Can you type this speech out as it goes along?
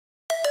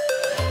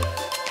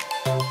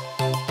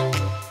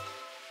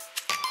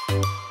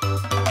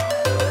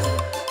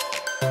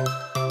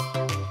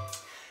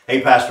Hey,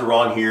 Pastor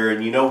Ron here,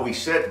 and we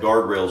set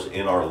guardrails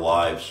in our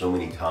lives so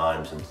many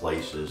times in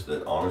places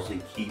that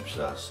honestly keeps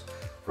us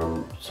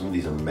from some of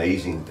these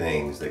amazing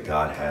things that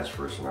God has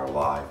for us in our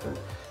life.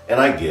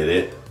 And I get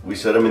it. We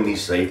set them in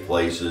these safe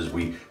places.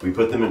 We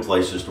put them in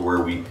places to where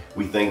we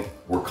think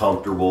we're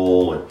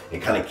comfortable, and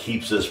it kind of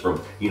keeps us from,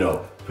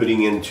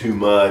 putting in too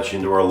much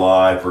into our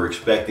life or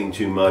expecting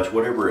too much,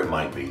 whatever it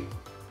might be.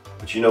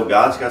 But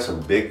God's got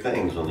some big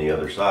things on the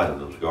other side of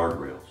those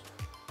guardrails.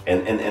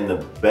 And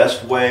the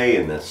best way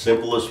and the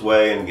simplest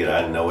way, and again,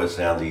 I know it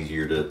sounds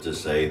easier to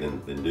say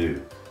than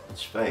do,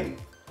 it's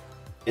faith.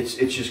 It's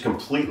just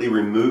completely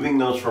removing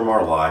those from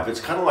our life. It's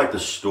kind of like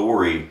the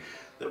story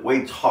that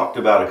Wade talked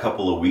about a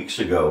couple of weeks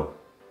ago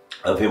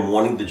of him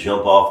wanting to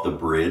jump off the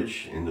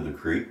bridge into the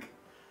creek.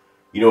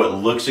 It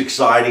looks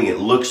exciting, it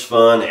looks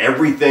fun,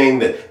 everything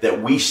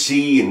that we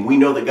see and we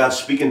know that God's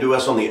speaking to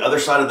us on the other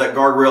side of that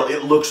guardrail,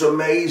 it looks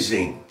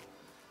amazing.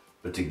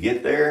 But to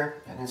get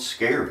there, and it's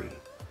scary.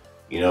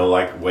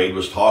 Like Wade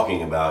was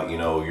talking about,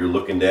 you're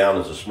looking down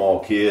as a small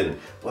kid, and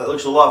well, it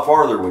looks a lot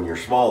farther when you're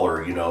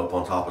smaller, up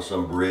on top of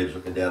some bridge,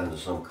 looking down into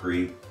some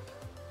creek.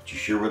 But you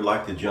sure would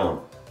like to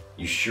jump.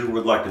 You sure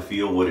would like to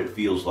feel what it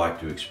feels like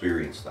to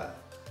experience that.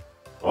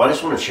 Well, I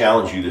just want to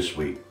challenge you this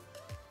week.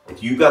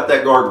 If you've got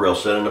that guardrail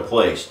set in a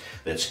place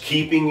that's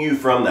keeping you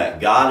from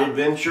that God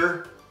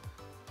adventure,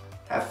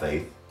 have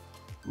faith,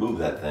 move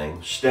that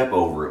thing, step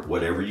over it,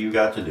 whatever you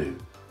got to do.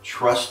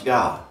 Trust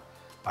God.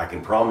 I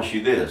can promise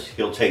you this,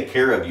 He'll take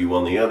care of you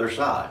on the other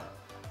side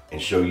and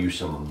show you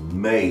some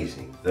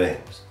amazing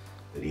things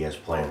that He has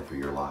planned for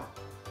your life.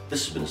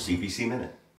 This has been a CPC Minute.